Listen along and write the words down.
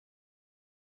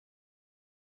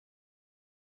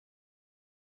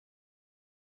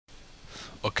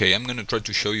Okay, I'm gonna try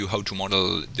to show you how to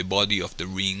model the body of the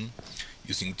ring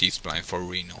using T-Splines for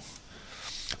Rhino.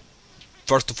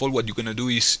 First of all, what you're gonna do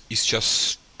is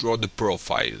just draw the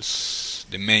profiles,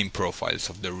 the main profiles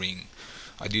of the ring.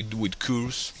 I did with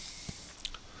curves.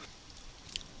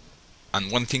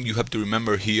 And one thing you have to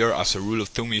remember here as a rule of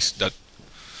thumb is that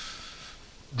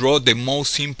draw the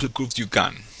most simple curves you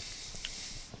can.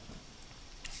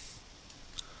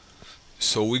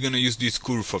 So we're gonna use this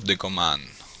curve of the command.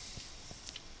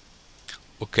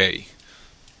 Okay,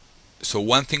 so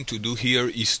one thing to do here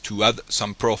is to add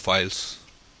some profiles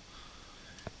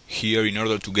here in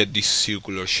order to get this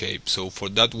circular shape. So for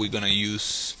that we're gonna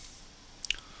use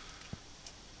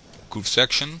curve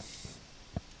section.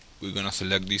 We're gonna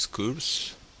select these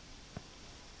curves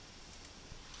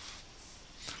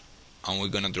and we're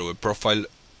gonna draw a profile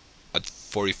at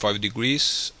 45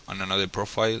 degrees and another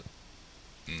profile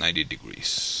 90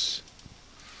 degrees.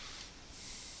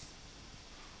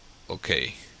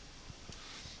 Okay.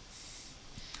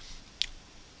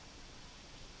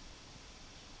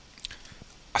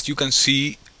 As you can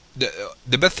see,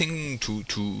 the best thing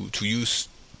to use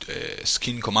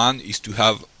skin command is to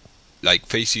have like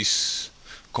faces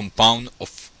compound of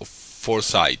 4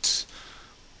 sides.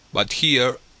 But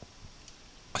here,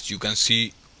 as you can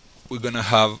see, we're gonna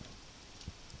have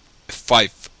a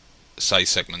 5 side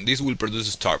segment. This will produce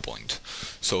a start point.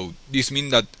 So this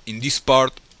means that in this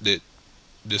part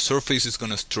the surface is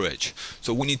gonna stretch.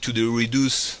 So we need to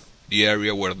reduce the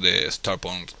area where the start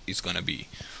point is gonna be.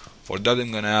 For that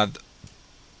I'm gonna add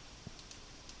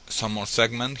some more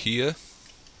segment here,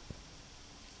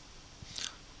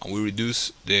 and we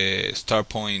reduce the start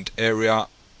point area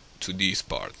to this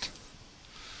part.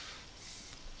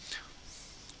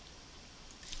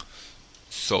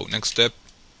 So next step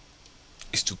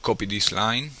is to copy this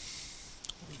line.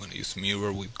 We're gonna use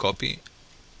mirror with copy,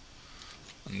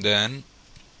 and then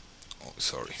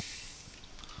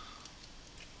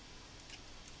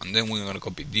and then we're gonna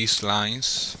copy these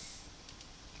lines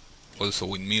also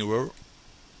with mirror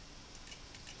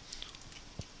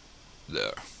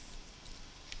there.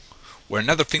 Where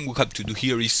another thing we have to do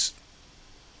here is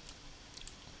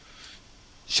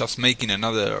just making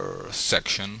another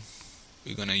section.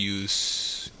 We're gonna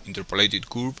use interpolated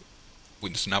curve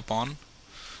with snap-on,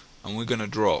 and we're gonna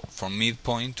draw from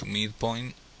midpoint to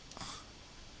midpoint,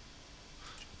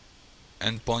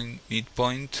 endpoint,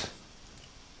 midpoint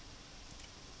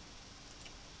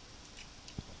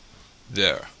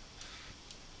there.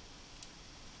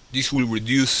 This will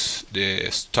reduce the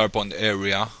start point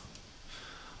area,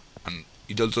 and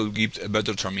it also gives a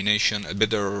better termination, a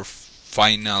better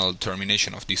final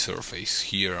termination of the surface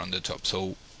here on the top.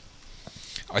 So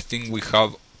I think we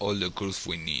have all the curves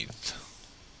we need.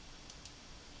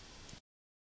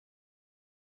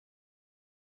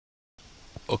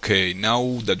 Okay,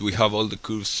 now that we have all the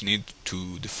curves needed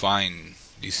to define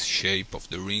this shape of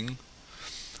the ring,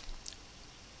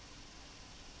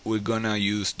 we're gonna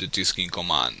use the T-Skin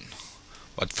command.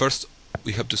 But first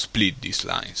we have to split these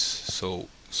lines. So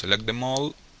select them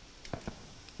all,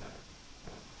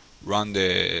 run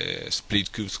the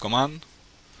split curves command,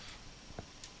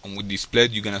 and with this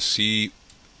split you're gonna see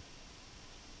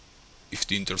if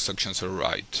the intersections are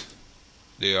right.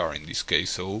 They are in this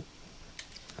case, so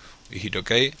we hit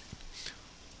OK,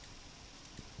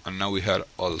 and now we have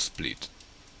all split.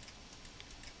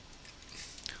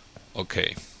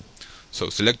 Okay, so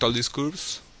select all these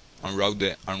curves and run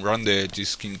the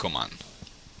T-Skin command.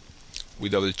 We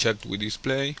double check with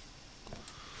display,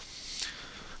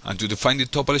 and to define the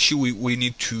topology we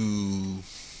need to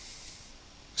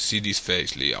see this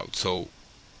face layout. So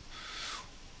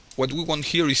what we want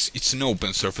here is it's an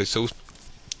open surface. So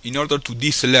in order to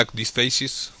deselect these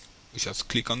faces, we just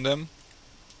click on them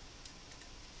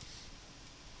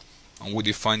and we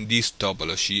define this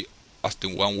topology as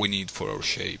the one we need for our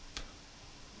shape.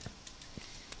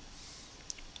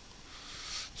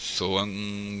 So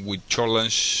with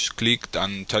challenge clicked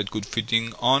and tight good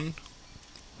fitting on,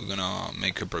 we're gonna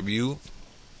make a preview.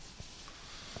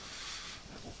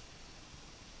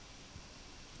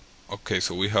 Okay,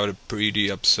 so we have a pretty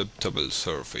acceptable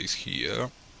surface here.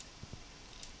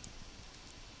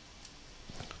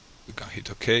 We can hit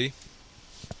OK.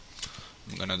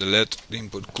 I'm gonna delete the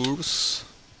input curves.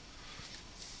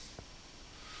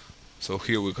 So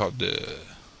here we have the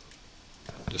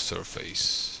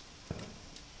surface.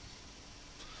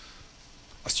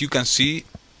 As you can see,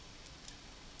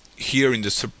 here in the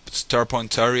start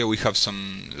point area we have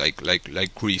some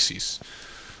like creases.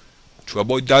 To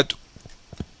avoid that,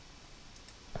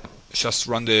 just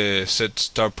run the set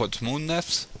start point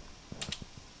smoothness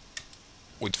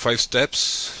with 5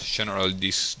 steps. Generally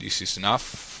this is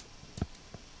enough.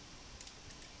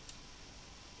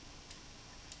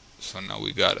 So now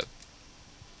we got it.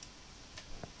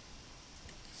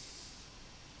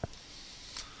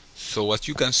 So as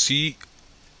you can see,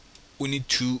 we need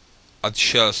to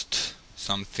adjust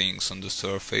some things on the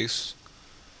surface,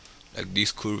 like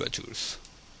these curvatures.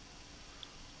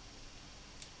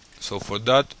 So for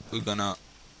that, we're gonna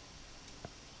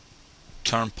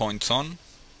turn points on.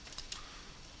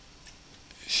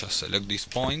 Just select these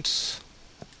points,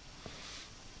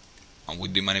 and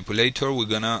with the manipulator we're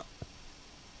gonna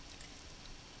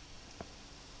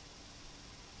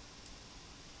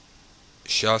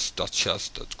just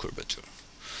adjust that curvature.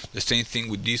 The same thing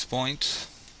with these points.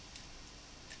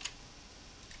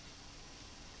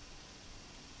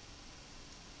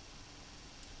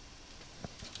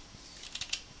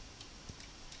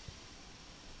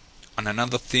 And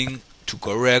another thing to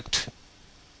correct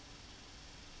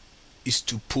is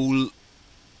to pull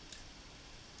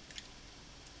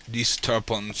these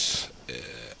tarpons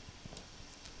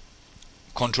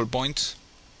control points.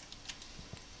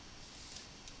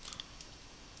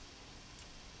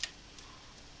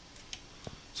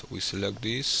 So we select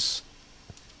this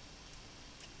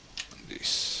and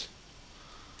this.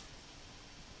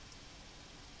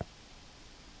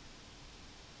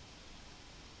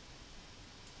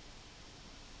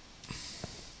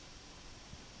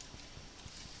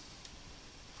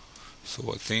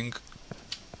 So I think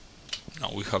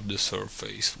now we have the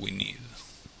surface we need.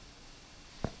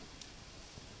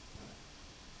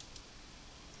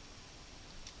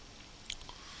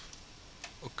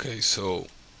 Okay, so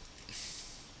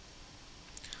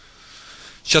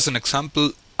just an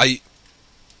example, I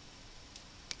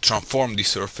transform the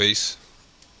surface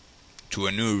to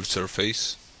a new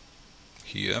surface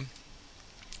here.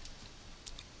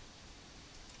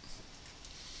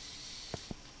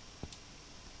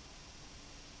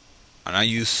 And I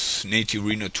use native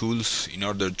Rhino tools in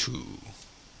order to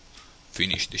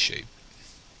finish the shape.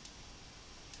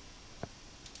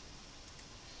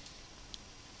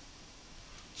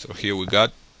 So here we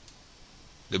got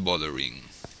the bother ring.